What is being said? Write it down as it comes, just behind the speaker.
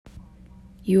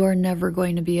You are never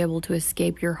going to be able to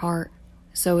escape your heart,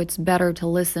 so it's better to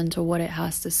listen to what it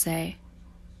has to say.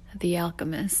 The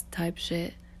Alchemist type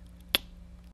shit.